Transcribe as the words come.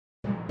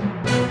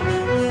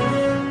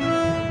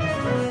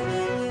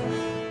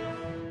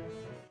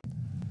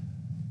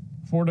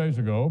4 days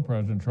ago,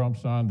 President Trump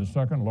signed the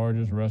second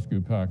largest rescue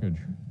package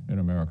in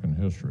American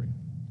history.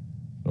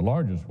 The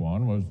largest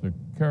one was the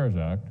CARES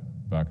Act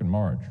back in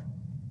March.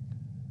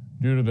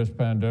 Due to this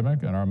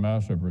pandemic and our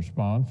massive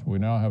response, we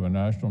now have a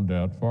national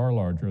debt far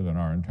larger than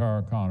our entire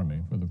economy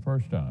for the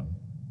first time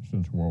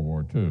since World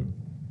War II.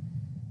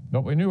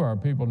 But we knew our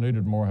people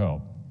needed more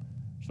help,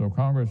 so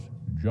Congress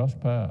just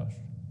passed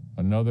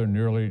another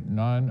nearly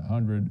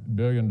 $900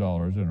 billion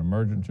in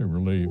emergency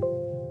relief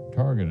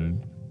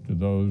targeted to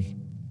those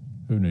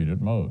who need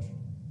it most.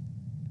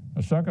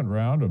 A second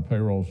round of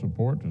payroll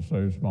support to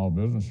save small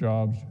business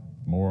jobs,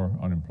 more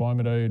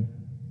unemployment aid,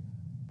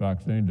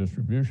 vaccine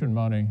distribution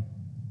money,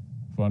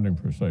 funding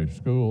for safe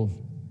schools,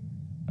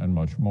 and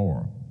much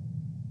more.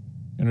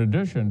 In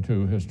addition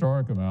to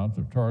historic amounts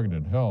of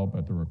targeted help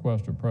at the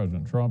request of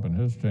President Trump and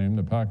his team,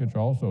 the package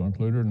also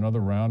included another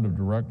round of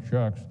direct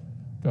checks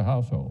to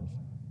households.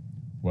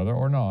 Whether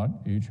or not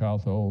each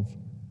household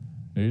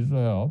needs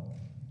the help,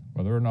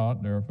 whether or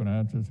not their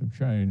finances have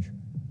changed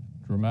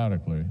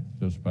dramatically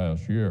this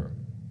past year.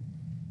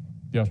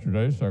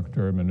 Yesterday,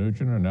 Secretary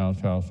Mnuchin announced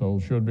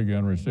households should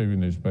begin receiving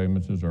these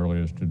payments as early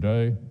as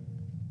today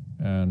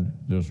and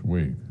this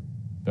week.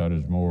 That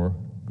is more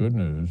good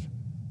news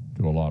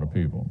to a lot of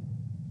people.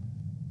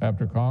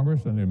 After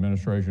Congress and the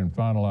administration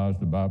finalized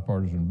the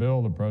bipartisan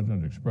bill, the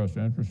President expressed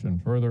interest in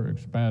further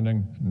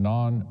expanding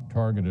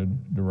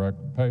non-targeted direct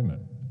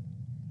payment.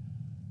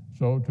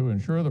 So to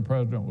ensure the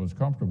President was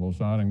comfortable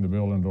signing the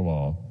bill into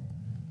law,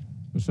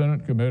 the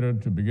Senate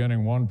committed to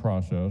beginning one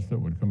process that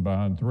would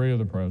combine three of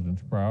the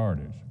President's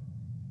priorities: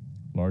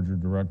 larger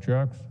direct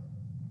checks,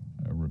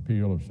 a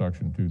repeal of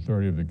Section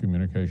 230 of the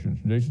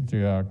Communications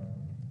Decency Act,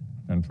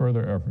 and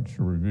further efforts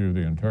to review the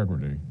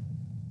integrity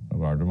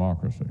of our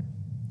democracy.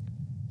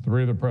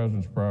 Three of the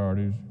President's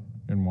priorities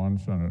in one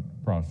Senate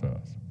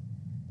process.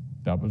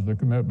 That was the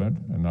commitment,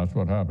 and that's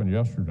what happened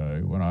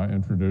yesterday when I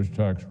introduced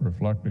text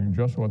reflecting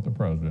just what the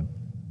President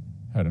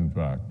had in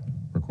fact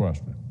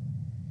requested.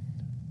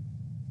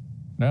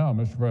 Now,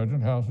 Mr.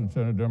 President, House and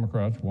Senate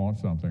Democrats want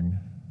something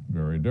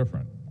very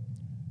different.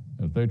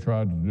 As they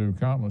tried to do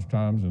countless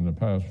times in the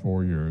past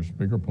 4 years,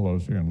 Speaker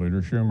Pelosi and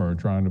Leader Schumer are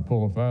trying to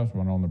pull a fast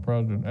one on the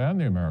President and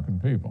the American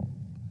people.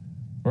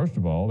 First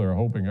of all, they're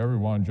hoping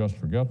everyone just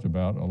forgets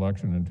about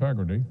election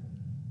integrity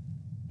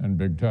and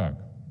big tech.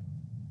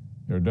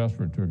 They're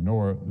desperate to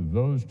ignore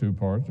those two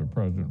parts of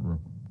President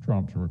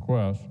Trump's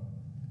request,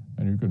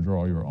 and you can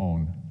draw your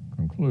own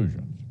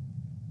conclusions.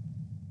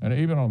 And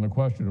even on the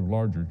question of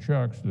larger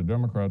checks, the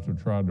Democrats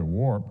have tried to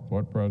warp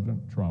what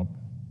President Trump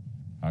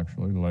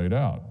actually laid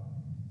out.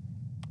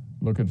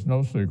 Look, it's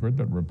no secret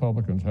that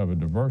Republicans have a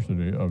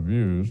diversity of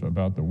views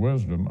about the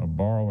wisdom of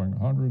borrowing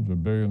hundreds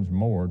of billions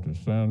more to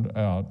send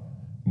out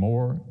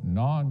more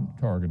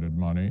non-targeted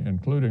money,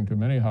 including to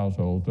many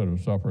households that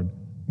have suffered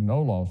no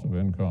loss of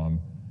income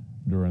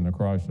during the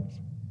crisis.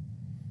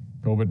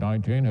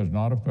 COVID-19 has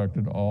not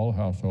affected all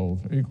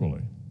households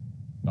equally,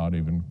 not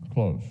even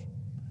close.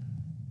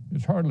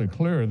 It's hardly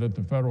clear that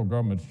the federal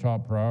government's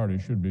top priority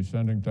should be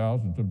sending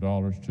thousands of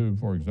dollars to,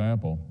 for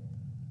example,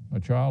 a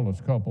childless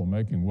couple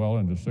making well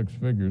into six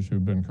figures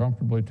who've been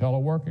comfortably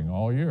teleworking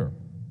all year.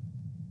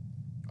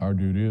 Our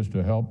duty is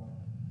to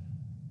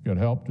get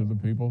help to the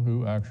people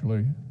who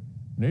actually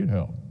need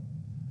help,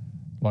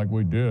 like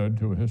we did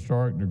to a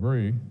historic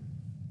degree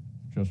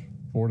just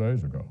 4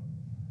 days ago.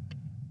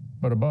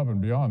 But above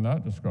and beyond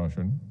that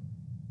discussion,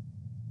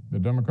 the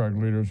Democratic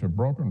leaders have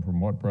broken from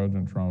what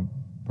President Trump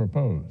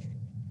proposed.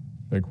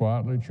 They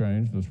quietly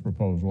changed this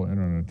proposal in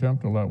an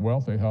attempt to let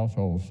wealthy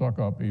households suck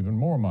up even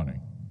more money.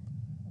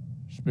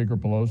 Speaker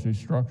Pelosi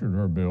structured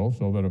her bill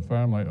so that a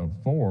family of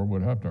four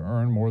would have to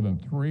earn more than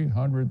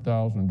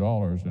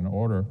 $300,000 in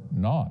order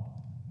not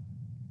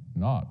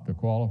to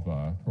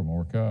qualify for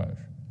more cash.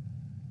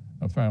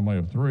 A family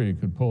of three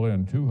could pull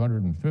in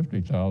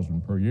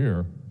 $250,000 per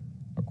year,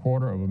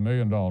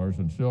 $250,000,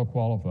 and still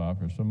qualify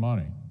for some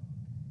money.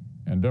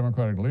 And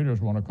Democratic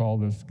leaders want to call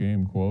this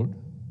scheme, quote,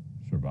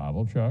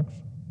 survival checks.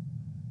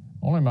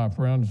 Only my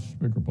friends,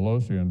 Speaker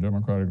Pelosi and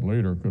Democratic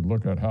leader, could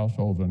look at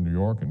households in New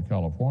York and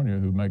California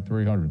who make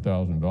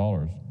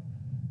 $300,000,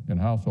 in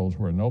households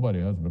where nobody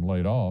has been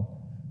laid off,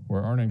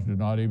 where earnings did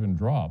not even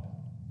drop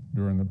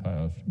during the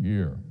past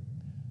year,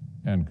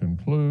 and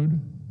conclude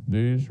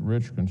these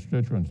rich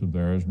constituents of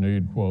theirs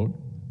need, quote,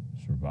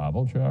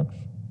 survival checks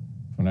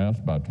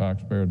financed by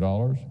taxpayer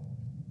dollars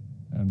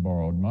and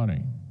borrowed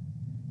money.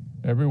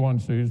 Everyone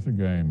sees the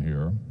game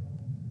here.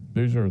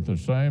 These are the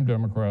same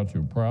Democrats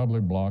who proudly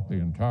blocked the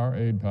entire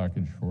aid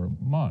package for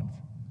months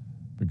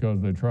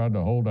because they tried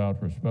to hold out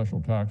for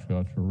special tax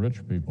cuts for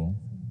rich people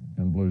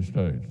in blue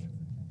states.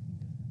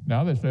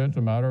 Now they say it's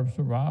a matter of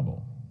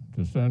survival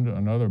to send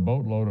another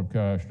boatload of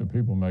cash to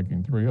people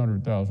making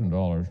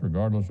 $300,000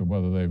 regardless of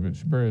whether they've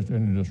experienced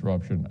any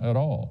disruption at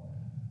all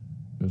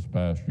this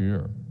past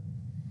year.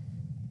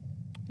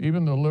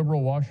 Even the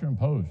liberal Washington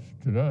Post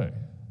today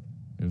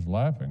is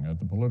laughing at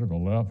the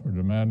political left for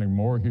demanding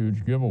more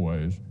huge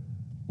giveaways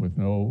with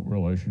no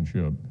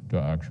relationship to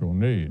actual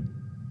need.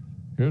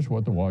 Here's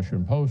what the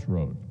Washington Post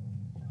wrote.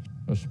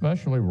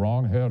 Especially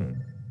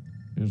wrong-headed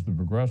is the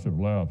progressive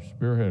left,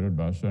 spearheaded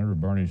by Senator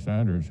Bernie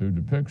Sanders, who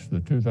depicts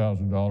the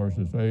 $2,000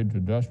 as aid to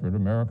desperate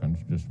Americans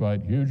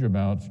despite huge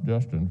amounts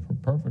destined for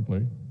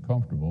perfectly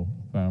comfortable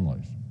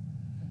families.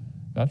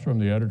 That's from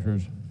the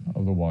editors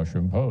of the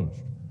Washington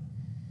Post.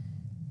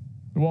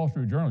 The Wall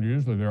Street Journal,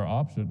 usually their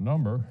opposite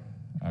number,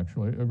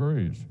 actually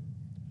agrees.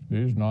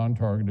 These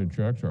non-targeted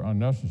checks are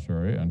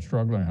unnecessary, and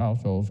struggling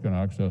households can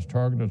access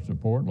targeted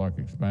support like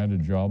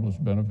expanded jobless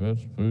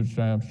benefits, food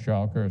stamps,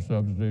 child care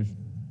subsidies,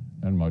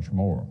 and much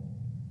more.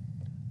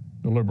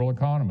 The liberal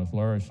economist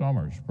Larry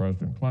Summers,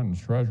 President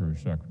Clinton's Treasury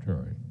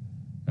Secretary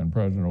and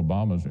President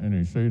Obama's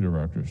NEC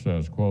director,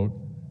 says, quote,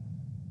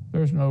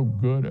 "There's no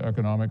good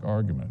economic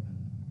argument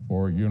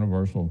for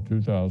universal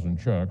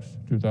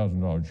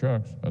 $2,000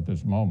 checks at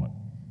this moment."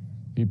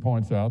 He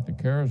points out the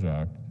CARES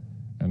Act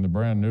and the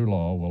brand new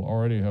law will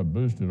already have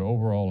boosted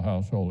overall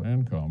household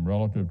income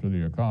relative to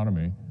the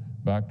economy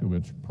back to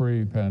its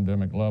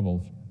pre-pandemic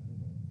levels,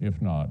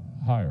 if not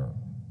higher.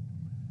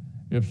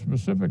 If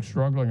specific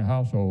struggling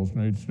households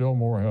need still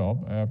more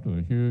help after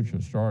the huge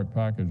historic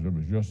package that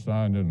was just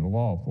signed into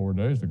law 4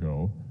 days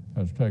ago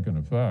has taken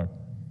effect,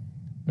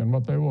 then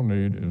what they will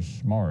need is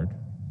smart,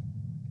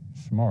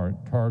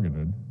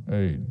 targeted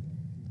aid,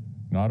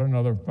 not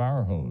another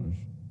fire hose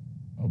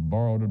of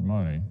borrowed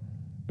money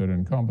that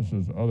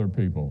encompasses other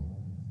people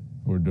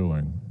who are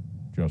doing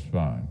just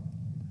fine.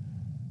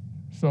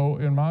 So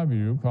in my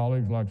view,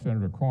 colleagues like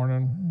Senator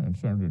Cornyn and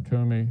Senator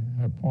Toomey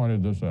have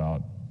pointed this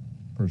out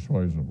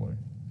persuasively.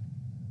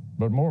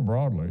 But more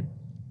broadly,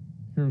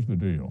 here's the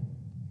deal.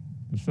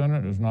 The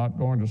Senate is not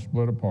going to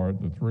split apart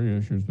the three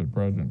issues that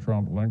President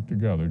Trump linked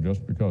together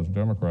just because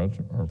Democrats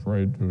are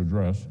afraid to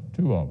address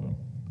two of them.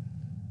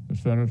 The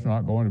Senate's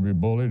not going to be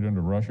bullied into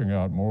rushing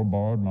out more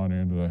borrowed money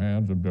into the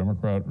hands of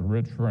Democrat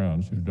rich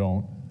friends who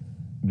don't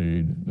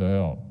need the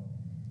help.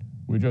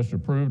 We just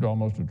approved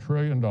almost $1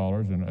 trillion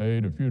in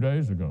aid a few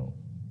days ago.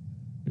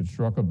 It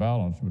struck a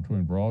balance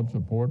between broad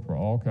support for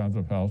all kinds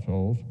of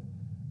households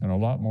and a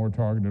lot more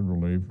targeted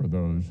relief for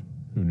those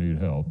who need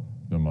help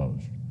the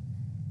most.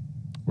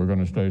 We're going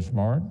to stay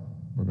smart,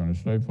 we're going to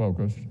stay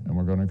focused, and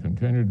we're going to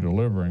continue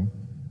delivering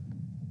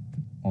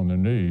on the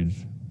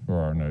needs for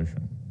our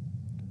nation.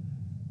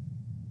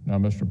 Now,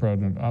 Mr.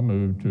 President, I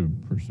move to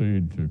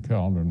proceed to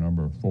calendar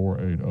number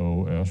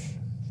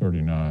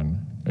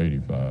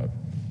 480S3985.